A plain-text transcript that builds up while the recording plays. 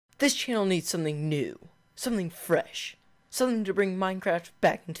This channel needs something new, something fresh, something to bring Minecraft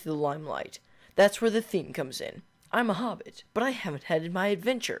back into the limelight. That's where the theme comes in. I'm a hobbit, but I haven't had my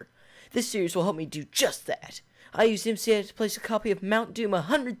adventure. This series will help me do just that. I used MCA to place a copy of Mount Doom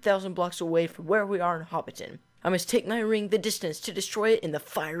 100,000 blocks away from where we are in Hobbiton. I must take my ring the distance to destroy it in the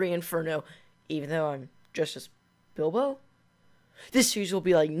fiery inferno, even though I'm just as Bilbo? This series will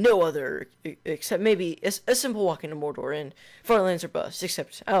be like no other, except maybe a simple walk into Mordor and Farlands or bust,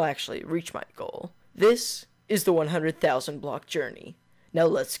 except I'll actually reach my goal. This is the 100,000 block journey. Now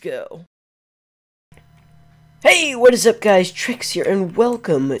let's go. Hey, what is up guys, Trex here, and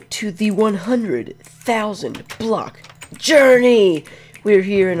welcome to the 100,000 block journey! We're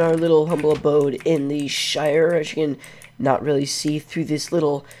here in our little humble abode in the Shire, as you can not really see through this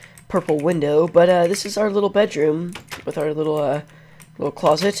little purple window, but this is our little bedroom with our little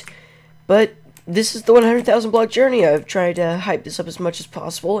closet. But this is the 100,000 block journey. I've tried to hype this up as much as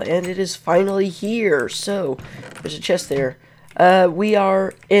possible, and it is finally here. So there's a chest there. We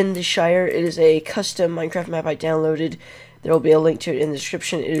are in the Shire. It is a custom Minecraft map I downloaded. There will be a link to it in the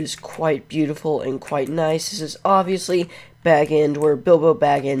description. It is quite beautiful and quite nice. This is obviously Bag End, where Bilbo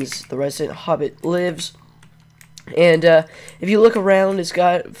Baggins, the resident hobbit, lives. And if you look around, it's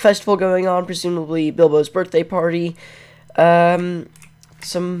got a festival going on, presumably Bilbo's birthday party.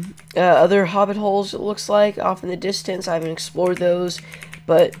 Some other hobbit holes, it looks like, off in the distance. I haven't explored those.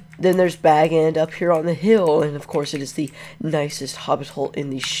 But then there's Bag End up here on the hill, and of course it is the nicest hobbit hole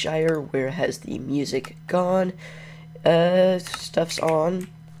in the Shire, where it has the music gone. Stuff's on.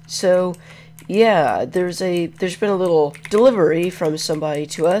 So yeah, there's been a little delivery from somebody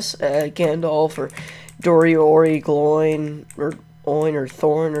to us, Gandalf or Dory, Ori, Gloin, or Oin, or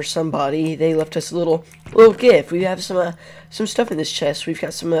Thorn, or somebody. They left us a little gift. We have some stuff in this chest. We've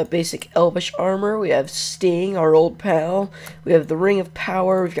got some basic Elvish armor. We have Sting, our old pal. We have the Ring of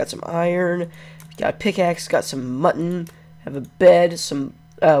Power. We've got some iron. We've got a pickaxe. Got some mutton. Have a bed, some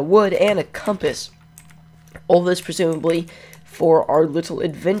wood, and a compass. All this presumably for our little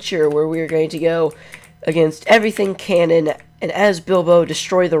adventure, where we are going to go against everything canon, and as Bilbo,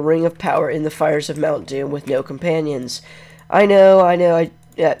 destroy the Ring of Power in the fires of Mount Doom with no companions. I know,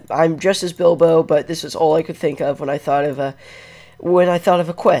 I'm just as Bilbo, but this is all I could think of when I thought of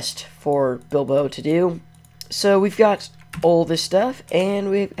a quest for Bilbo to do. So we've got all this stuff, and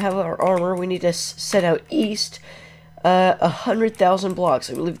we have our armor. We need to set out east, 100,000 blocks.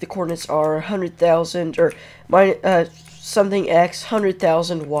 I believe the coordinates are 100,000 or something x,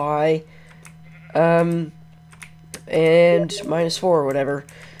 100,000 y, and -4 or whatever.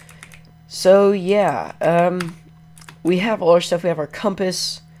 So yeah, we have all our stuff. We have our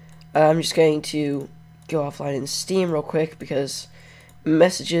compass. I'm just going to go offline in Steam real quick because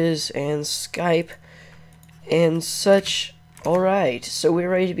messages and Skype and such. Alright, so we're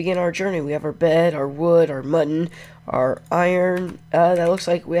ready to begin our journey. We have our bed, our wood, our mutton, our iron. That looks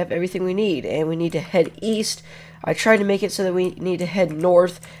like we have everything we need, and we need to head east. I tried to make it so that we need to head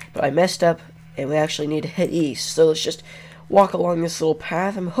north, but I messed up, and we actually need to head east. So let's just walk along this little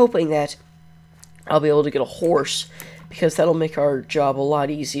path. I'm hoping that I'll be able to get a horse, because that'll make our job a lot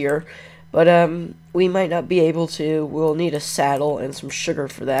easier. But we might not be able to. We'll need a saddle and some sugar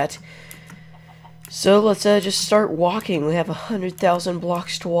for that. So let's just start walking. We have 100,000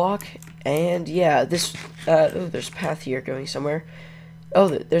 blocks to walk, and yeah, this oh, there's a path here going somewhere. Oh,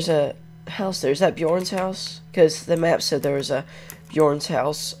 there's a house there. Is that Bjorn's house? Because the map said there was a Bjorn's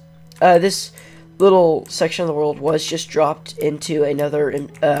house. This little section of the world was just dropped into a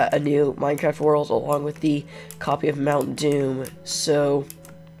new Minecraft world, along with the copy of Mount Doom. So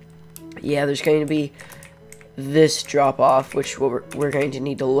yeah, there's going to be this drop off, which we're going to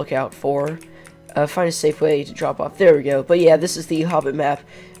need to look out for. Find a safe way to drop off. There we go. But yeah, this is the Hobbit map.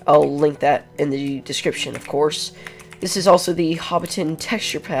 I'll link that in the description, of course. This is also the Hobbiton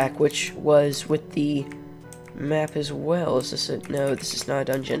texture pack, which was with the map as well. Is this a... No, this is not a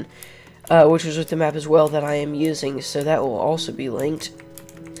dungeon. Which was with the map as well that I am using, so that will also be linked.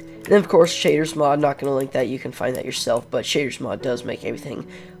 And then, of course, Shaders Mod. Not going to link that. You can find that yourself, but Shaders Mod does make everything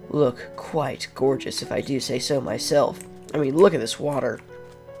look quite gorgeous, if I do say so myself. I mean, look at this water.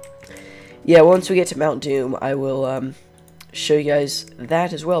 Yeah, once we get to Mount Doom, I will show you guys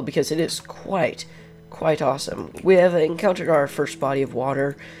that as well, because it is quite awesome. We have encountered our first body of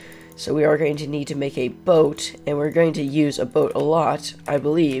water, so we are going to need to make a boat, and we're going to use a boat a lot, I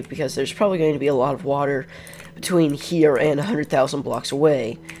believe, because there's probably going to be a lot of water between here and 100,000 blocks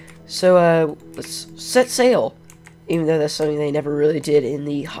away. So let's set sail, even though that's something they never really did in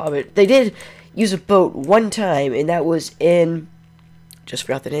the Hobbit. They did use a boat one time, and that was in... just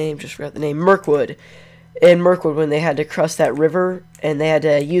forgot the name, Mirkwood. in Mirkwood when they had to cross that river and they had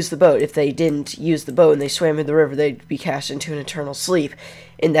to use the boat. If they didn't use the boat and they swam in the river, they'd be cast into an eternal sleep.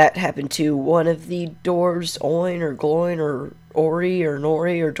 And that happened to one of the dwarves, Oin or Gloin or Ori or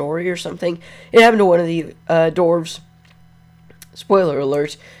Nori or Dory or something. It happened to one of the dwarves. Spoiler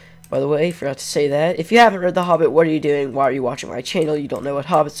alert, by the way, forgot to say that. If you haven't read The Hobbit, what are you doing? Why are you watching my channel? You don't know what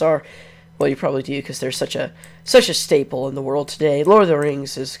hobbits are. Well, you probably do because they're such a staple in the world today. Lord of the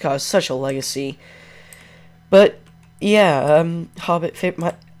Rings has caused such a legacy. But yeah, The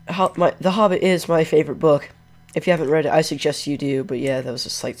Hobbit is my favorite book. If you haven't read it, I suggest you do. But yeah, that was a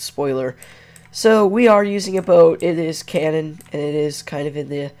slight spoiler. So we are using a boat. It is canon, and it is kind of in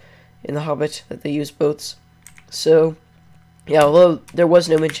the Hobbit that they use boats. So yeah, although there was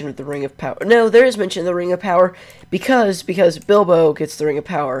no mention of the Ring of Power. No, there is mention of the Ring of Power because Bilbo gets the Ring of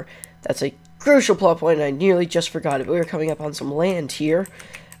Power. That's a crucial plot point, and I nearly just forgot it. But we are coming up on some land here.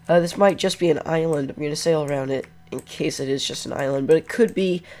 This might just be an island. I'm going to sail around it in case it is just an island. But it could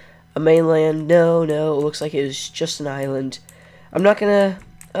be a mainland. No, it looks like it is just an island. I'm not going to...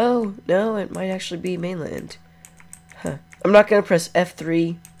 Oh, no, it might actually be mainland. Huh. I'm not going to press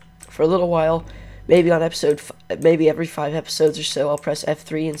F3 for a little while. Maybe on maybe every 5 episodes or so, I'll press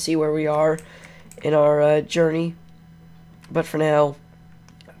F3 and see where we are in our journey. But for now,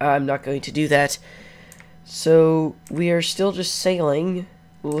 I'm not going to do that. So we are still just sailing,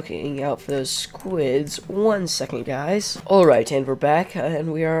 looking out for those squids. 1 second, guys. Alright, and we're back,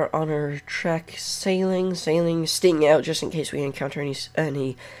 and we are on our track sailing, stinging out just in case we encounter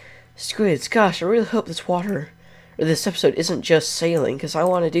any squids. Gosh, I really hope this episode isn't just sailing, because I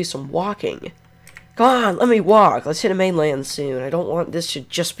want to do some walking. Come on, let me walk. Let's hit a mainland soon. I don't want this to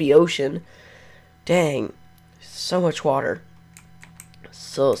just be ocean. Dang, so much water.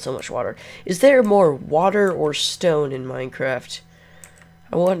 So much water. Is there more water or stone in Minecraft?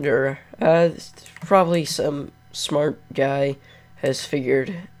 I wonder. Probably some smart guy has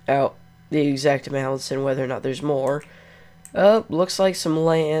figured out the exact amounts and whether or not there's more. Looks like some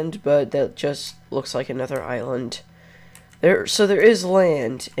land, but that just looks like another island. So there is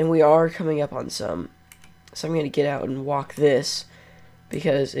land, and we are coming up on some. So I'm going to get out and walk this,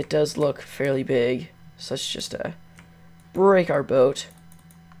 because it does look fairly big. So let's just break our boat,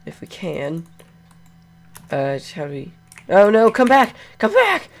 if we can. How do we... Oh no, come back! Come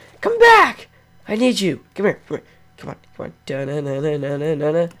back! Come back! I need you! Come here, come on.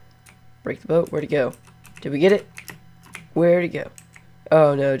 Da-na-na-na-na-na-na. Break the boat. Where'd it go? Did we get it? Where'd it go?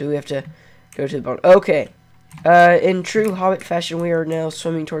 Oh no, do we have to go to the bottom? Okay. In true Hobbit fashion, we are now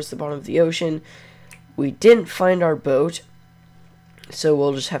swimming towards the bottom of the ocean. We didn't find our boat, so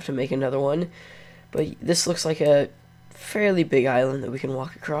we'll just have to make another one. But this looks like a fairly big island that we can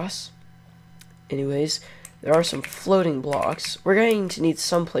walk across. Anyways, there are some floating blocks. We're going to need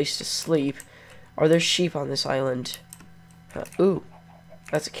some place to sleep. Are there sheep on this island? Ooh,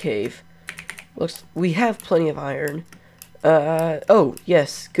 that's a cave. We have plenty of iron. Oh,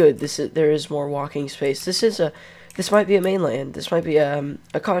 yes, good. There is more walking space. This might be a mainland. This might be a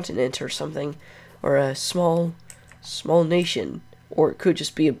continent or something, or a small nation, or it could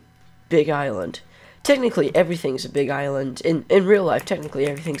just be a big island. Technically, everything's a big island. In real life, technically,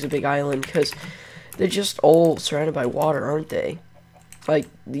 everything's a big island because they're just all surrounded by water, aren't they? Like,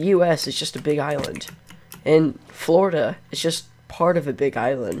 the U.S. is just a big island, and Florida is just part of a big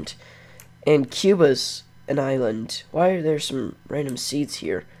island, and Cuba's an island. Why are there some random seeds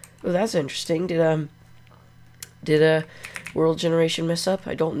here? Oh, that's interesting. Did world generation mess up?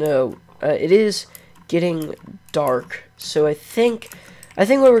 I don't know. It is getting dark, so I think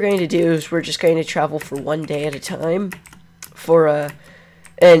what we're going to do is we're just going to travel for 1 day at a time.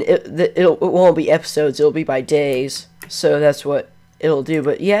 And it won't be episodes. It'll be by days. So that's what it'll do.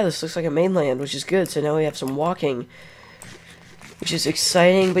 But yeah, this looks like a mainland, which is good. So now we have some walking, which is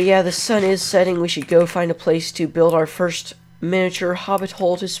exciting. But yeah, the sun is setting. We should go find a place to build our first miniature hobbit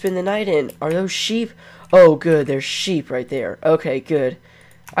hole to spend the night in. Are those sheep? Oh, good. There's sheep right there. Okay, good.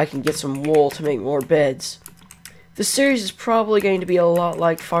 I can get some wool to make more beds. The series is probably going to be a lot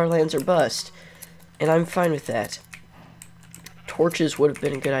like Farlands or Bust, and I'm fine with that. Torches would have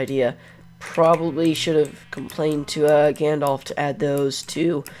been a good idea. Probably should have complained to Gandalf to add those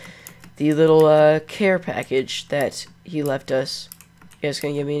to the little care package that he left us. You guys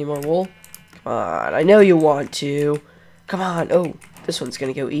gonna give me any more wool? Come on, I know you want to. Come on. Oh, this one's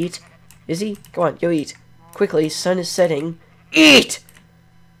gonna go eat. Is he? Come on, go eat. Quickly, sun is setting. Eat!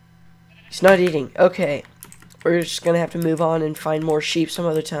 He's not eating. Okay. We're just gonna have to move on and find more sheep some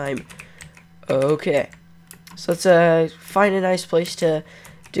other time. Okay. So let's find a nice place to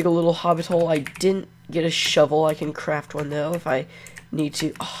dig a little hobbit hole. I didn't get a shovel. I can craft one though if I need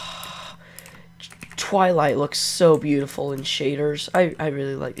to. Oh, twilight looks so beautiful in shaders. I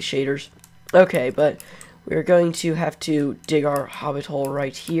really like the shaders. Okay, but we're going to have to dig our hobbit hole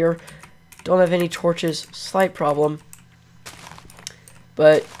right here. Don't have any torches, slight problem.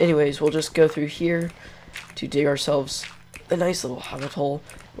 But anyways, we'll just go through here to dig ourselves a nice little hobbit hole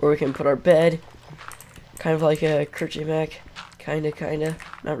where we can put our bed. Kind of like a Kerchimac. Kinda.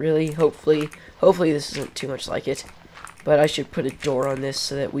 Not really. Hopefully this isn't too much like it. But I should put a door on this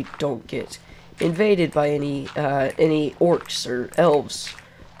so that we don't get invaded by any orcs or elves.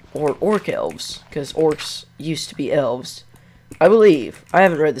 Or orc elves. Because orcs used to be elves. I believe. I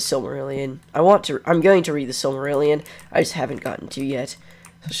haven't read the Silmarillion. I'm going to read the Silmarillion. I just haven't gotten to yet. So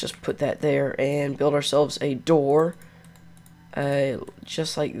let's just put that there and build ourselves a door.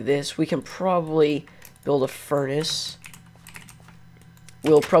 Just like this. We can probably build a furnace.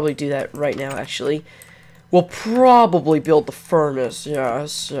 We'll probably do that right now, actually. We'll probably build the furnace.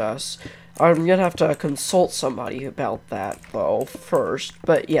 Yes. I'm gonna have to consult somebody about that, though, first.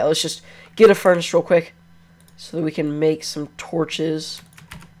 But yeah, let's just get a furnace real quick so that we can make some torches.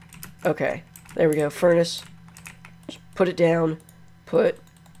 Okay, there we go. Furnace. Just put it down.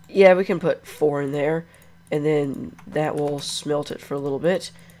 Yeah, we can put 4 in there. And then that will smelt it for a little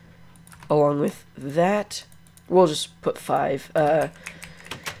bit. Along with that, we'll just put 5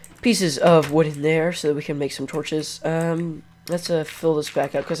 pieces of wood in there so that we can make some torches. Let's fill this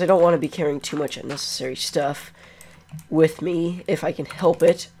back up because I don't want to be carrying too much unnecessary stuff with me if I can help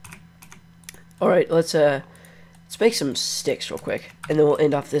it. Alright, let's make some sticks real quick, and then we'll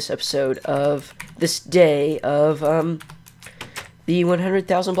end off this episode of this day of the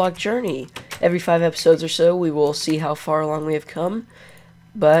 100,000 block journey. Every 5 episodes or so, we will see how far along we have come.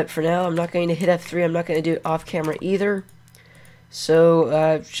 But for now, I'm not going to hit F3. I'm not going to do it off camera either.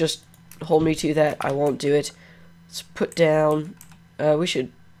 So just hold me to that. I won't do it. Let's put down. We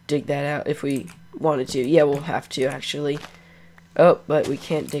should dig that out if we wanted to. Yeah, we'll have to actually. Oh, but we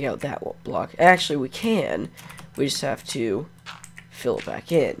can't dig out that block. Actually, we can. We just have to fill it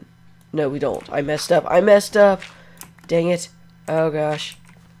back in. No, we don't. I messed up. Dang it. Oh, gosh.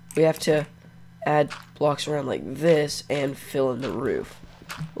 We have to add blocks around like this and fill in the roof.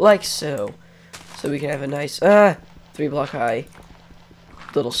 Like so. So we can have a nice, 3-block high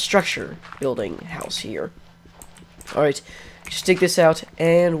little structure building house here. Alright. Just dig this out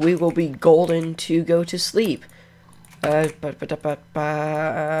and we will be golden to go to sleep. Make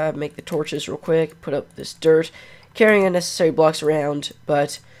the torches real quick, put up this dirt, carrying unnecessary blocks around,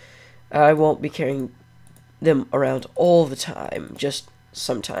 but I won't be carrying them around all the time, just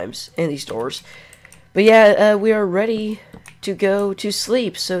sometimes, and these doors. But yeah, we are ready to go to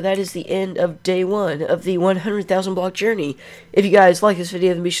sleep, so that is the end of day 1 of the 100,000 block journey. If you guys like this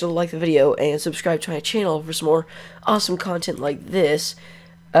video, then be sure to like the video and subscribe to my channel for some more awesome content like this.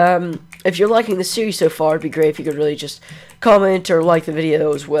 If you're liking the series so far, it'd be great if you could really just comment or like the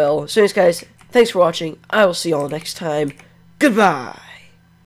video as well. So anyways, guys, thanks for watching. I will see you all next time. Goodbye!